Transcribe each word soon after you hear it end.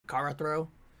Kara throw.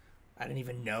 I didn't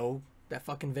even know that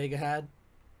fucking Vega had.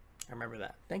 I remember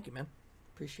that. Thank you, man.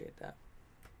 Appreciate that.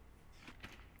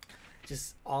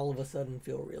 Just all of a sudden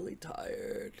feel really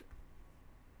tired.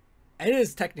 And it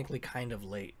is technically kind of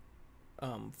late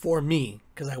for me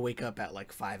because I wake up at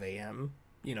like 5 a.m.,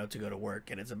 you know, to go to work,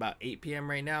 and it's about 8 p.m.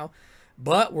 right now.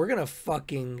 But we're going to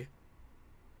fucking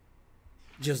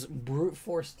just brute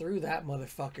force through that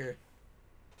motherfucker.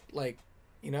 Like,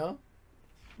 you know,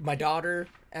 my daughter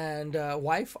and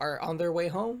wife are on their way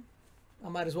home. I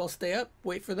might as well stay up,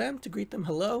 wait for them to greet them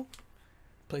hello,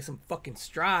 play some fucking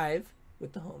Strive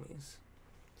with the homies.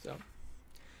 So,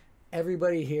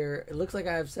 everybody here, it looks like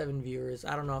I have 7 viewers.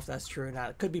 I don't know if that's true or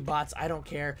not. It could be bots. I don't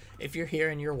care. If you're here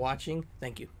and you're watching,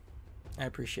 thank you. I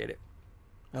appreciate it.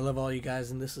 I love all you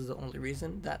guys, and this is the only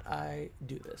reason that I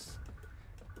do this.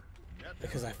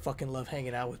 Because I fucking love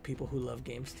hanging out with people who love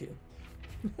games too.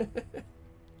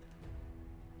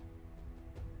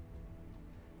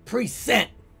 Present!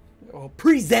 Oh,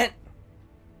 present!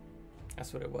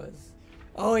 That's what it was.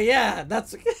 Oh yeah,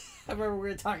 that's... I remember we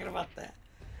were talking about that.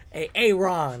 Hey,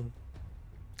 Ron.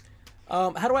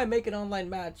 How do I make an online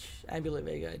match?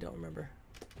 AmbulateVega, I don't remember.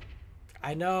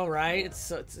 I know, right?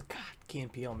 It's God, Key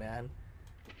and Peele, man.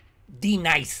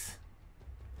 D-nice.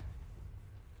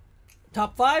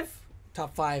 Top 5?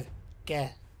 Top 5.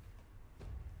 ¿Qué?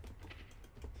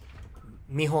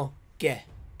 Mijo, ¿qué?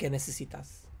 ¿Qué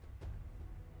necesitas?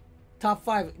 Top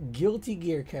 5 Guilty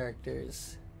Gear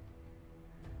characters.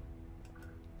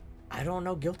 I don't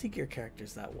know Guilty Gear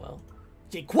characters that well.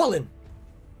 Jake Quellen.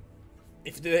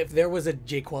 If there was a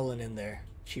Jake Quellen in there,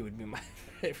 she would be my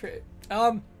favorite.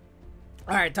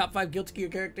 Alright, top 5 Guilty Gear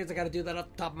characters. I gotta do that off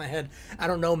the top of my head. I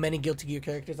don't know many Guilty Gear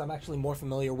characters. I'm actually more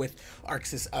familiar with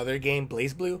Arx's other game,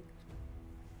 BlazBlue.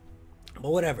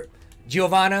 But whatever.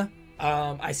 Giovanna.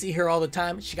 I see her all the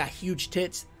time. She got huge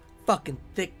tits, fucking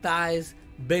thick thighs,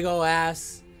 big ol'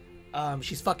 ass.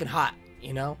 She's fucking hot,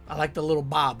 you know? I like the little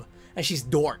bob. And she's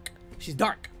dork. She's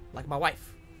dark, like my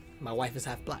wife. My wife is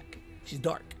half black. She's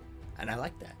dark, and I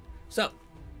like that. So,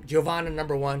 Giovanna,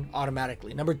 number 1,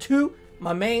 automatically. Number 2,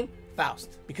 my main,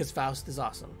 Faust, because Faust is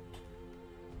awesome.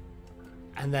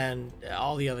 And then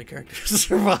all the other characters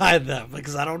are behind them,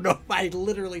 because I don't know, I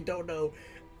literally don't know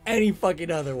any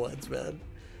fucking other ones, man.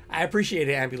 I appreciate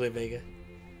it, AmbulateVega.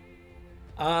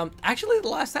 Actually, the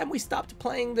last time we stopped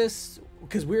playing this,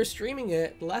 because we were streaming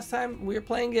it, the last time we were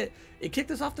playing it, it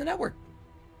kicked us off the network.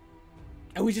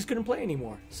 And we just couldn't play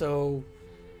anymore. So,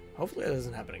 hopefully that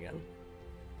doesn't happen again.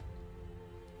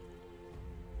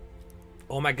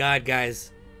 Oh my god,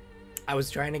 guys. I was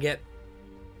trying to get...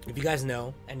 If you guys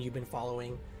know, and you've been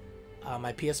following,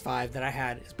 my PS5 that I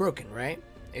had is broken, right?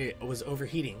 It was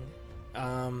overheating.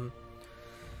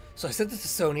 So I sent it to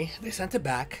Sony. They sent it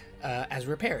back as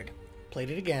repaired. Played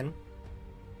it again.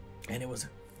 And it was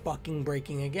fucking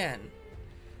breaking again.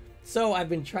 So I've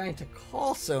been trying to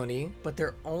call Sony, but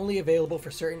they're only available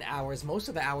for certain hours. Most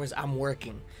of the hours I'm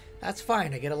working. That's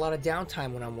fine. I get a lot of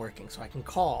downtime when I'm working, so I can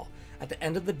call. At the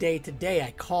end of the day today,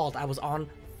 I called. I was on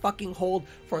fucking hold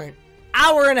for an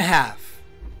hour and a half.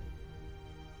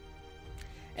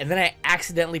 And then I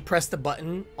accidentally pressed the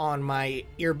button on my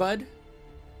earbud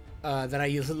that I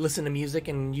use to listen to music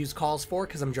and use calls for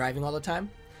because I'm driving all the time.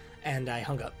 And I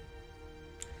hung up.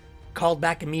 Called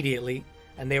back immediately.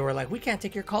 And they were like, we can't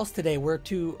take your calls today. We're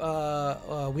too,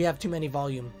 we have too many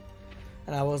volume.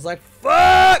 And I was like,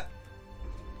 fuck!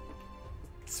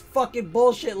 It's fucking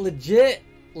bullshit.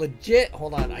 Legit.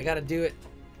 Hold on. I gotta do it.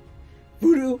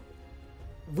 Voodoo,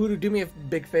 do me a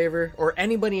big favor. Or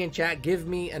anybody in chat, give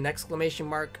me an exclamation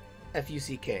mark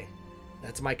FUCK.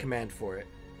 That's my command for it.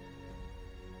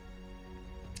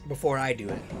 Before I do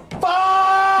it.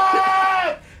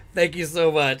 Fuck! Thank you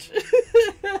so much.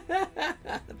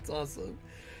 That's awesome.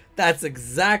 That's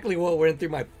exactly what went through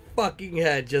my fucking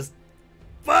head. Just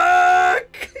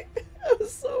fuck. I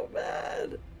was so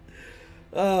mad.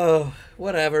 Oh,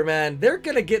 whatever, man. They're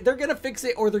gonna fix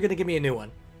it, or they're gonna give me a new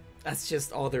one. That's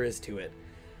just all there is to it.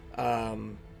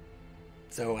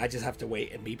 So I just have to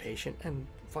wait and be patient and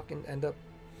fucking end up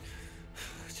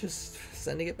just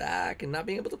sending it back and not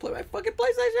being able to play my fucking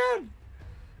PlayStation.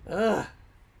 Ugh.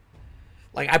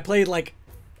 Like, I played, like,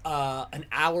 an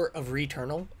hour of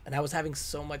Returnal, and I was having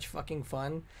so much fucking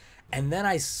fun. And then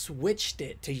I switched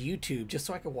it to YouTube just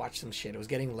so I could watch some shit. It was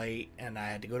getting late, and I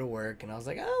had to go to work, and I was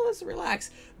like, oh, let's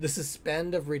relax. The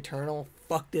suspend of Returnal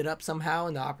fucked it up somehow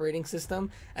in the operating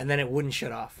system, and then it wouldn't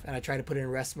shut off. And I tried to put it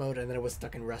in rest mode, and then it was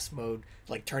stuck in rest mode,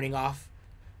 like, turning off,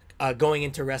 going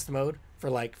into rest mode for,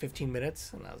 like, 15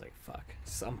 minutes. And I was like, fuck.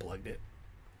 Just unplugged it.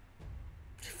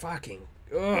 Fucking,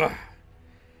 ugh.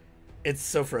 It's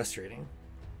so frustrating.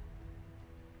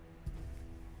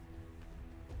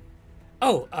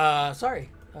 Oh, sorry.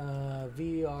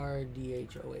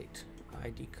 VRDH08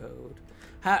 ID code.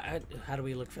 How do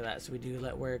we look for that? So we do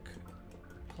let work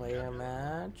player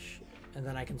match, and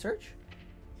then I can search,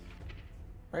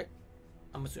 right?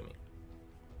 I'm assuming.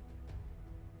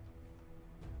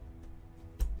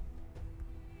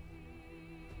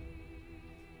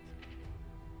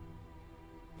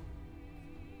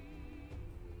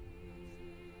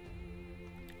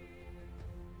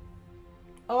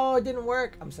 Oh, it didn't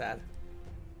work. I'm sad.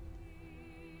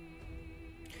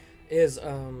 Is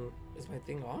my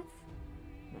thing off?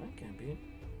 No, it can't be.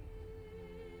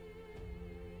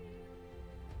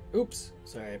 Oops.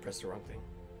 Sorry, I pressed the wrong thing.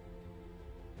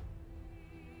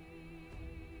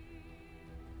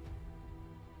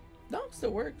 No, it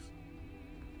still works.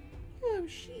 Oh,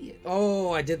 shit.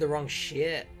 Oh, I did the wrong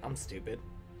shit. I'm stupid.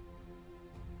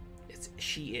 It's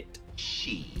shit.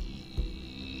 Shit.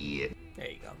 There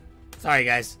you go. Sorry,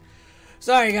 guys.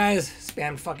 Sorry, guys.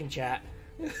 Spammed fucking chat.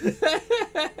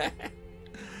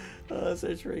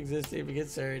 Search for existing. Begin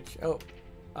search. Oh.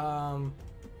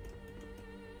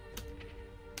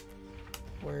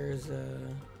 Where's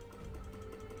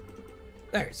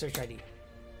there, search ID.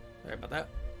 Sorry about that.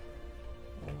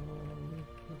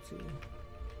 Let's see.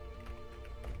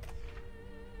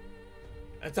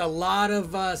 That's a lot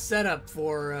of setup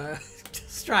for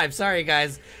Strive. Sorry,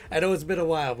 guys. I know it's been a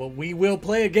while, but we will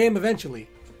play a game eventually.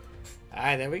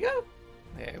 Alright, there we go.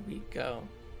 There we go.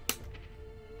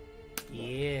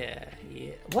 Yeah,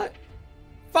 yeah. What?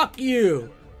 Fuck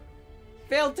you!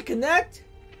 Failed to connect?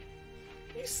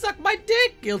 You suck my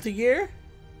dick, Guilty Gear!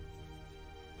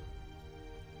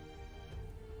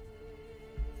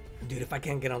 Dude, if I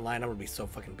can't get online, I'm gonna be so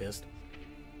fucking pissed.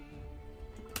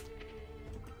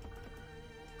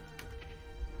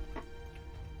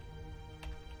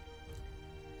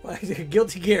 Why,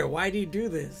 Guilty Gear, why do you do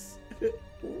this?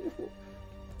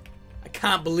 I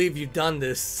can't believe you've done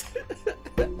this.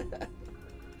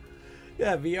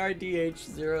 Yeah,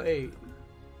 VRDH08.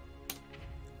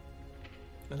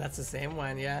 Oh, that's the same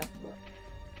one, yeah.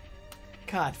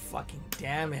 God fucking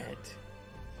damn it.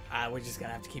 We're just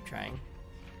gonna have to keep trying.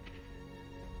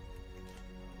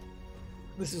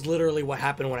 This is literally what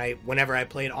happened whenever I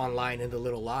played online in the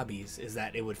little lobbies, is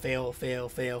that it would fail, fail,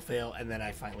 fail, fail, and then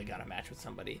I finally got a match with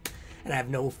somebody. And I have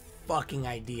no fucking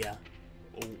idea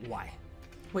why.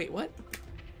 Wait, what?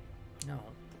 No.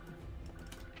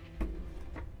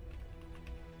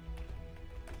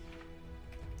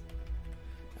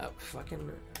 Oh,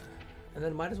 fucking... And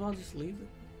then might as well just leave it.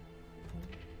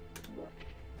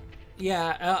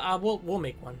 Yeah, we'll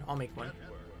make one. I'll make one.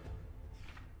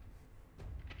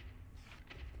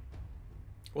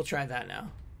 We'll try that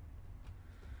now.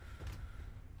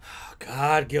 Oh,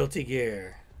 God, Guilty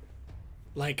Gear.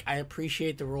 Like, I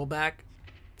appreciate the rollback,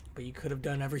 but you could have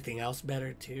done everything else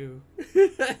better, too.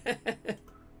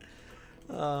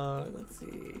 Let's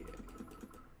see.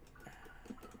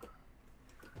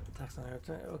 Tax on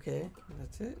airtime. Okay,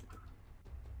 that's it.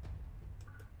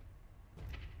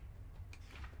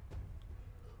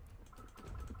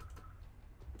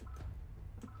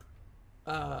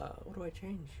 What do I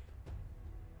change?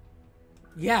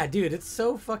 Yeah, dude, it's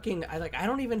so fucking... I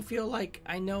don't even feel like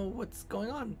I know what's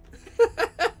going on.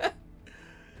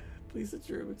 Please, it's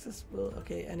room accessible.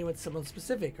 Okay, someone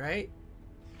specific, right?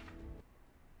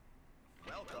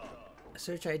 Welcome. A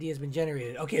search ID has been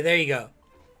generated. Okay, there you go.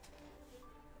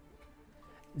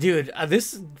 Dude,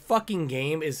 this fucking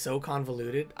game is so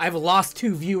convoluted. I've lost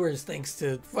 2 viewers thanks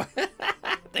to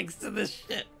thanks to this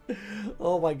shit.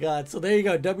 Oh my god. So there you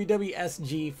go,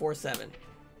 WWSG47.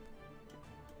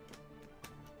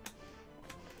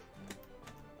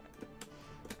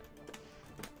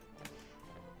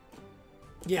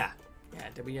 Yeah,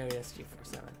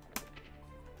 WWSG47.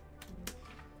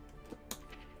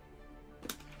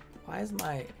 Why is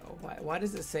my... Why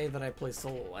does it say that I play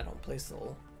Soul? I don't play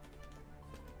Soul.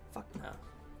 Fuck no.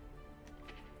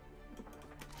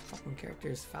 Fucking character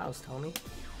is Faust, homie.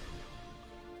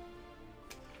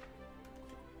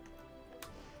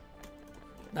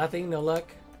 Nothing, no luck.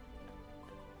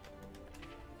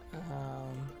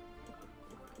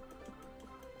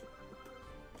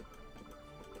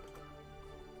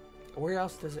 Where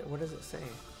else does it... What does it say?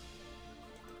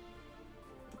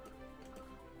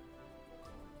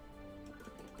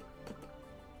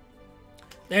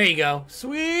 There you go.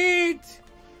 Sweet!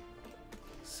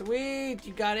 Sweet,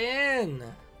 you got in.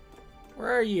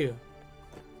 Where are you?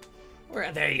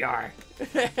 Where? There you are.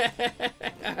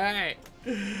 Alright.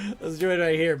 Let's do it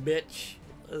right here, bitch.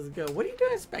 Let's go. What are you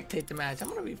doing? Spectate the match. I'm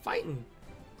gonna be fighting.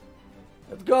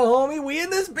 Let's go, homie. We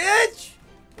in this bitch?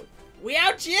 We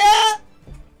out, yeah?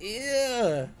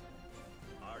 Yeah.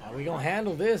 We gonna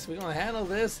handle this. We gonna handle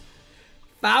this.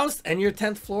 Faust and your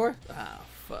 10th floor? Ah,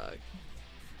 fuck.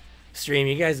 Stream,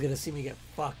 you guys gonna see me get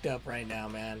fucked up right now,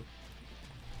 man.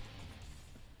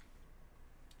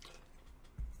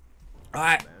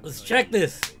 Alright, let's check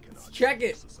this. Let's check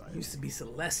it. Used to be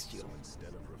celestial.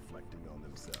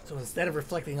 So instead of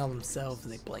reflecting on themselves,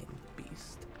 they blame the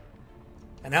beast.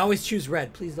 And I always choose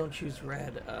red. Please don't choose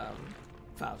red,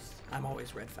 Faust. I'm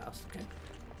always red Faust, okay?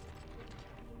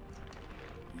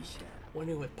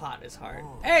 Winning with pot is hard.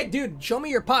 Hey, dude, show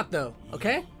me your pot, though,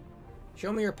 okay?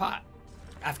 Show me your pot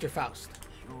after Faust.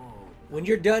 When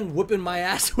you're done whooping my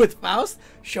ass with Faust,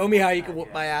 show me how you can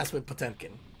whoop my ass with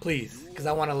Potemkin. Please, because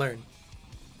I want to learn.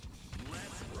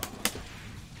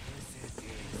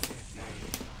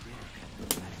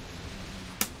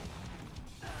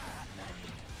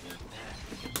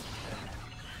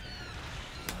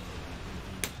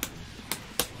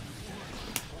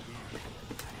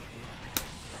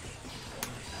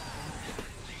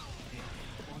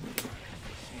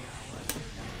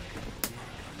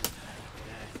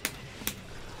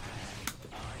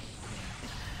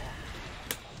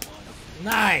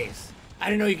 Nice! I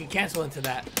didn't know you could cancel into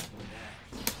that.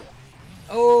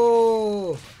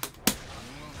 Oh!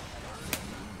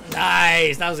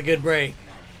 Nice! That was a good break.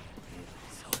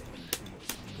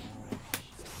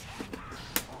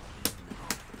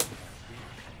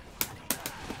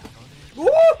 Woo!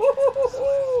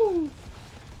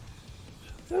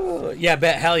 Oh, yeah,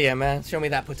 bet. Hell yeah, man. Show me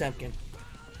that Potemkin.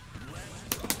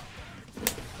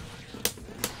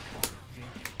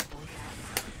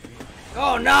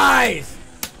 Oh, nice!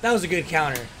 That was a good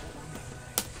counter.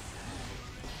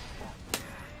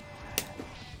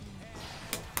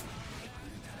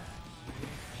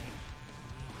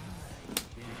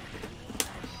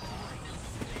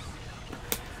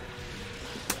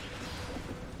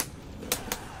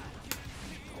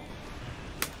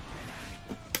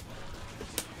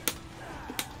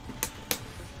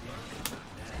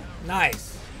 Nice.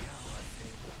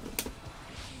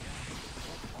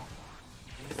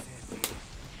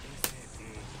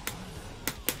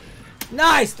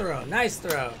 Nice throw, nice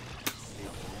throw.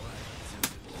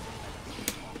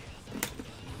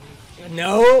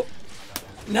 No.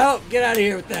 No, get out of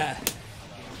here with that.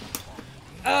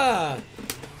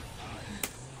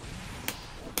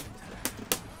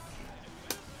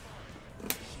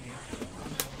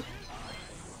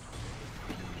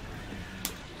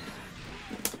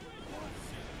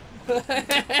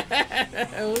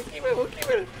 We'll keep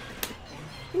it.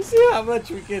 We'll see how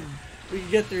much we can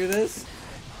get through this.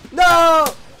 No!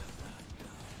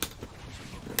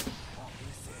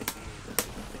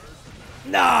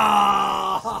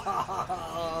 No!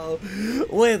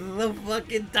 With the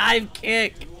fucking dive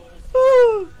kick.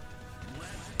 Woo!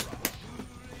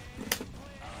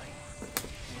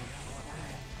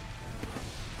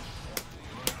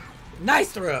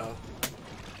 Nice throw.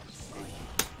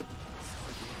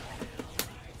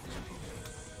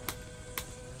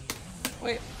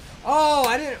 Wait. Oh,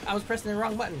 I was pressing the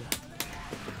wrong button.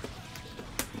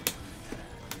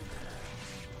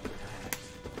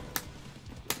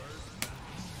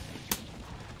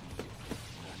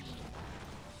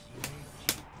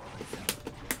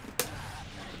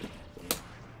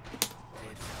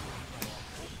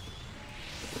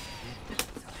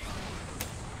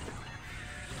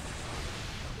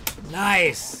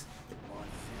 Nice.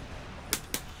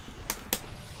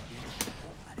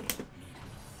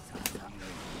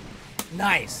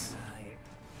 Nice.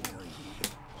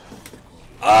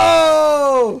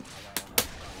 Oh!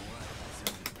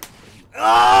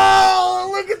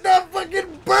 Oh, look at that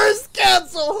fucking burst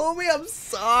cancel, homie. I'm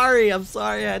sorry. I'm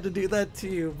sorry I had to do that to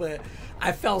you, but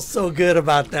I felt so good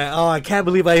about that. Oh, I can't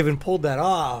believe I even pulled that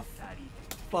off.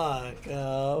 Fuck.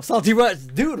 Salty Rush.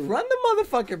 Dude, run the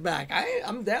motherfucker back.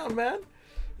 I'm down, man.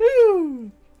 Woo.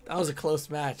 That was a close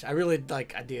match. I really,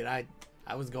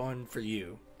 I was going for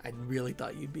you. I really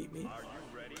thought you'd beat me. Are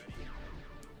you ready?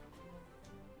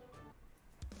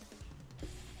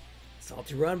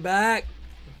 Salty run back.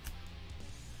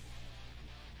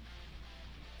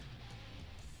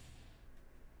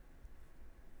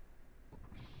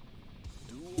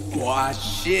 Oh,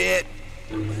 shit.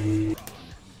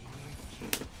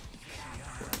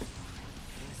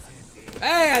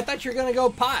 Hey, I thought you were gonna go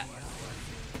pot.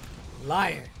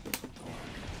 Liar.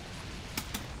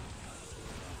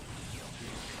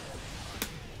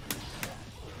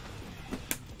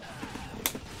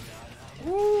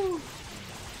 Woo.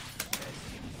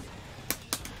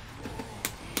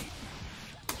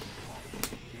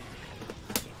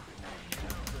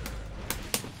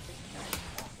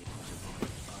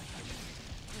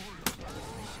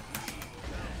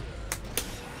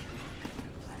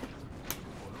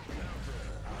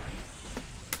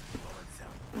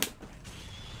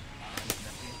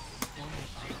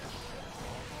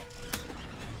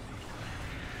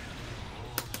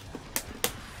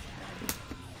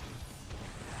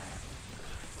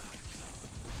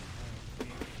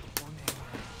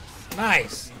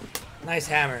 Nice. Nice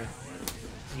hammer.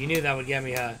 You knew that would get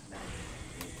me, huh?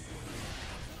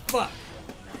 Fuck.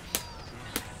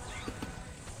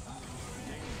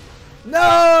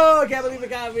 No! I can't believe it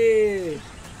got me.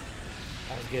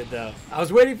 That was good, though. I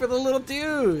was waiting for the little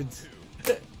dudes.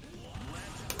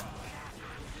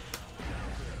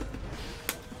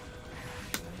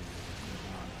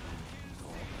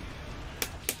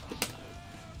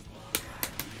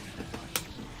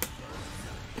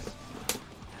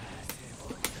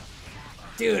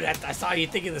 Dude, I saw you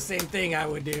thinking the same thing I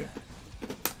would do.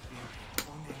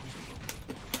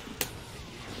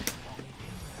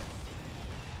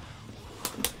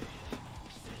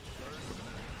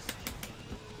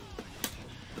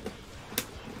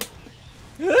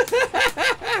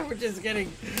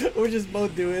 We're just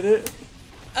both doing it.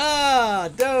 Ah,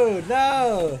 dude,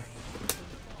 no.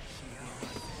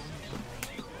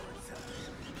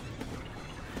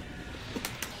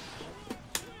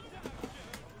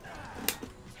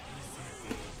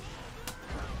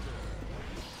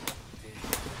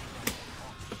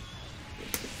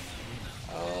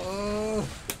 Oh.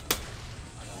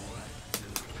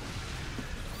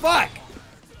 Fuck.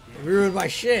 You ruined my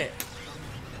shit.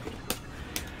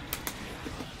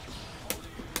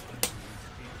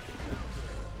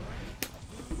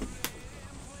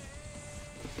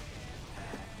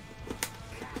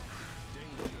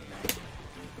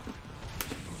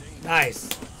 Nice.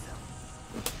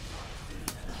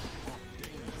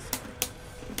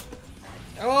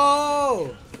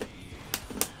 Oh!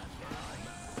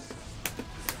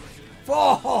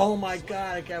 Oh my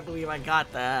god, I can't believe I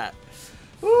got that.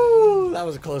 Woo, that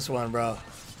was a close one, bro.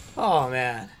 Oh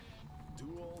man.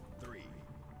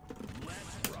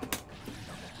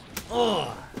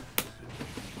 Oh.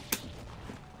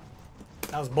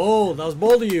 That was bold. That was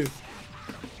bold of you.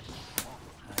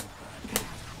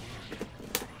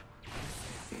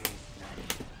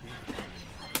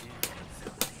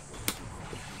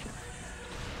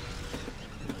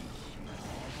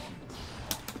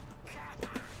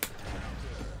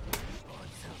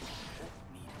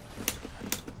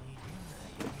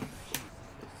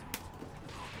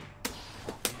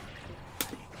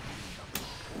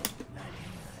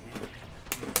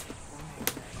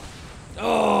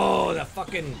 Oh, that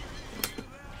fucking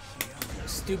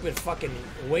stupid fucking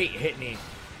weight hit me.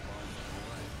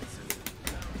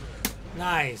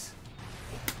 Nice.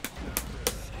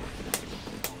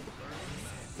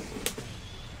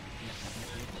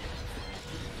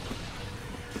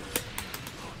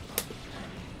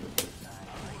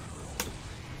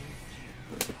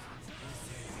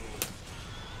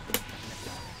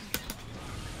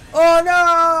 Oh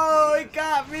no! It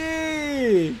got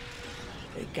me!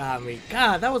 It got me.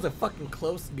 God, that was a fucking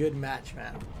close, good match,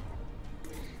 man.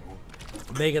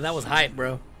 Vega, that was hype,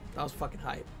 bro. That was fucking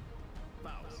hype.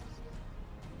 Faust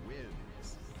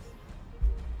wins.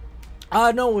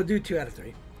 No, we'll do 2 out of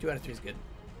 3. 2 out of 3 is good.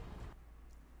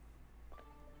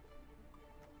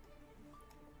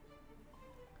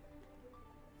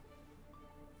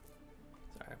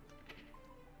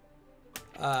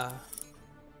 Sorry.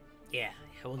 Yeah,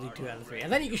 we'll do 2 out of 3.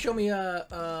 And then you can show me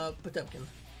Potemkin.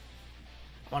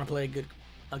 I want to play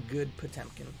a good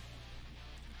Potemkin.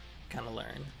 Kind of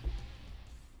learn.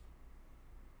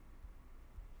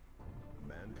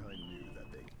 Mankind knew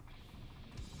that they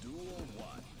duel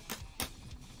one.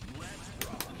 Let's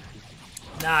rock.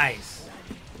 Nice.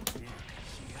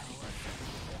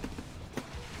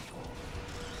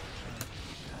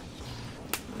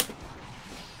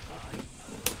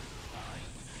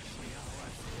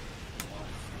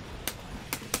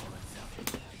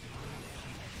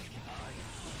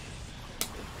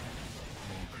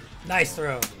 Nice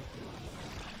throw.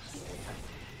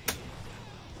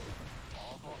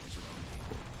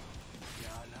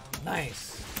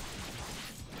 Nice.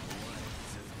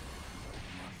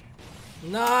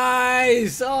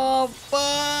 Nice. Oh,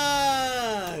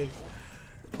 fuck.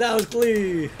 That was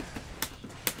clean.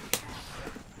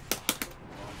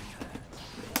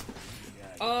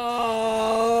 Oh.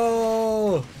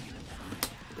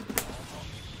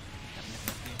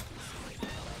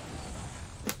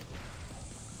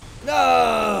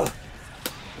 No.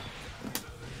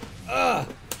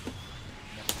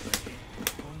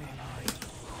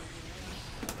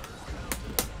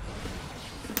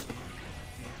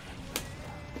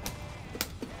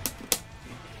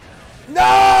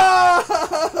 No!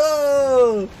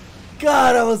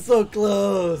 God, I was so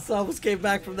close. I almost came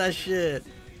back from that shit.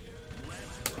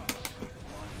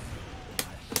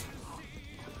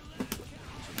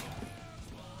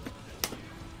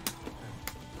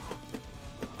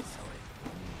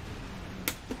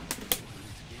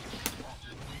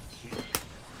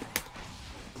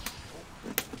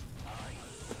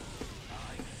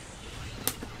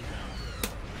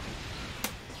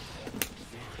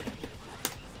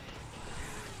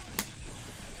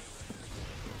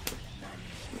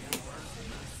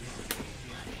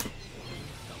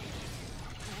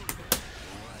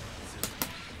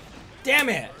 Damn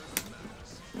it!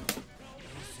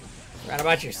 Forgot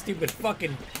about your stupid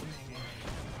fucking...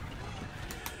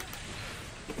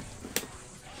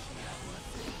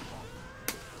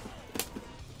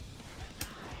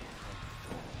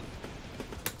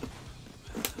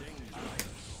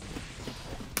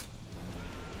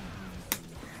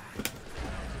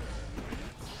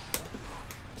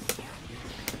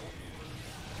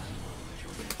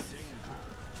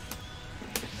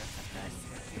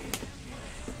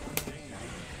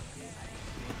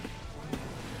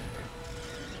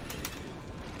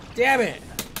 Damn it!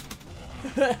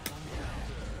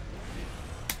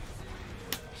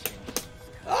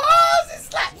 Oh,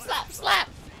 slap, slap, slap!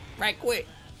 Right, quick.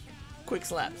 Quick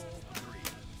slaps.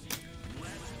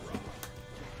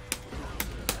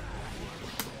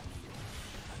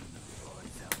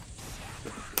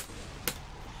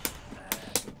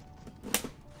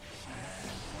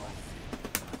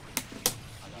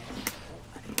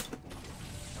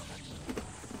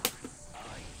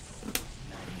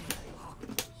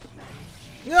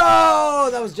 No,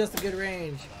 that was just a good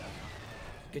range.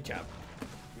 Good job.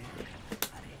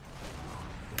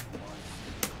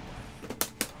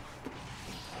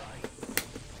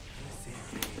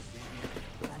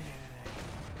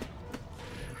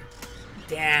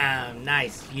 Damn,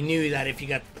 nice. You knew that if you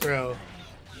got the throw,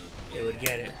 it would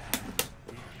get it.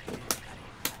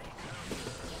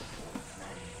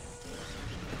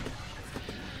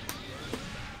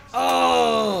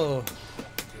 Oh!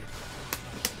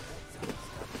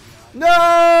 No!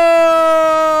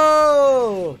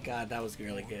 God, that was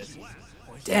really good.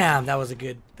 Damn, that was a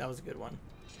good one.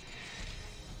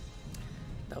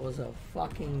 That was a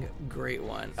fucking great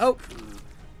one. Oh!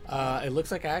 It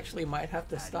looks like I actually might have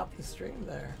to stop the stream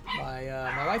there.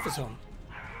 My wife is home.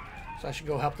 So I should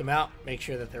go help them out, make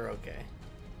sure that they're okay.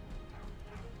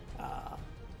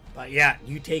 But yeah,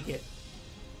 you take it.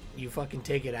 You fucking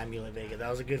take it, AmbulateVega. That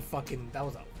was a good fucking, that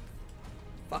was a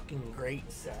fucking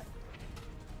great set.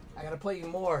 I gotta play you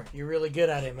more. You're really good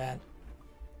at it, man.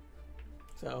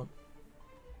 So,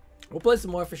 we'll play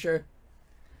some more for sure.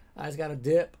 I just got a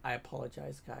dip. I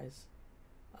apologize, guys.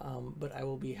 But I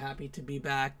will be happy to be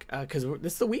back because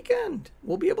this is the weekend.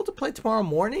 We'll be able to play tomorrow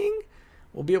morning.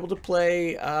 We'll be able to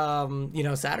play, you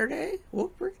know, Saturday. We're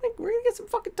gonna get some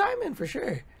fucking time in for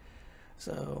sure.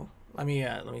 So let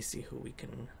me see who we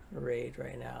can raid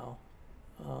right now.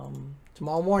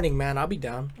 Tomorrow morning, man, I'll be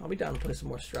down. I'll be down to play some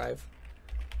more Strive.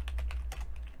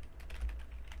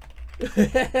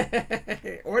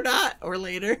 Or not, or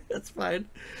later. That's fine.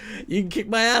 You can kick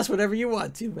my ass whenever you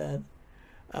want to, man.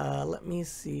 Let me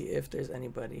see if there's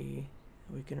anybody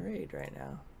we can raid right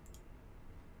now.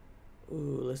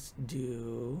 Ooh, let's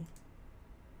do...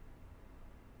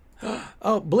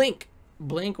 Oh, Blink!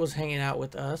 Blink was hanging out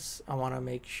with us. I want to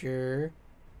make sure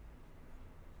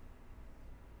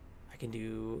I can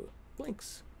do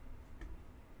Blinks.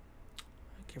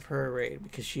 Give her a raid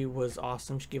because she was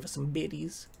awesome. She gave us some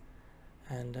biddies.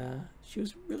 And she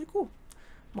was really cool.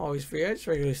 I'm always free. I just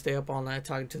regularly stay up all night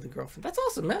talking to the girlfriend. That's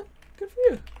awesome, man. Good for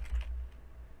you.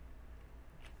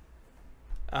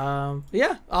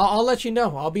 Yeah, I'll let you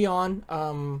know. I'll be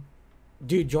on.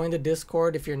 Dude, join the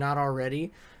Discord if you're not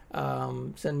already.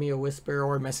 Send me a whisper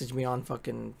or message me on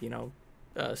fucking, you know,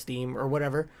 Steam or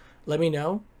whatever. Let me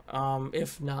know.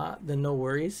 If not, then no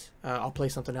worries. I'll play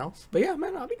something else. But yeah,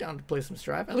 man, I'll be down to play some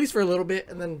Strive. At least for a little bit,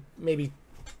 and then maybe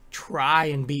try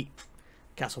and beat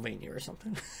Castlevania or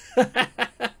something.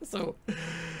 So,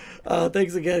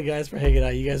 thanks again, guys, for hanging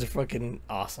out. You guys are fucking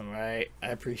awesome, right? I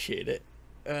appreciate it.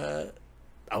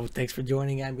 Oh, thanks for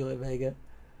joining AmbulateVega.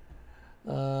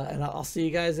 And I'll see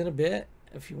you guys in a bit.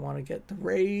 If you want to get the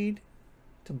raid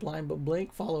to Blind But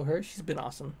Blink, follow her. She's been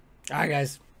awesome. All right,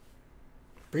 guys.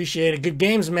 Appreciate it. Good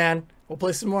games, man. We'll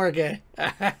play some more again.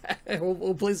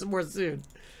 We'll play some more soon.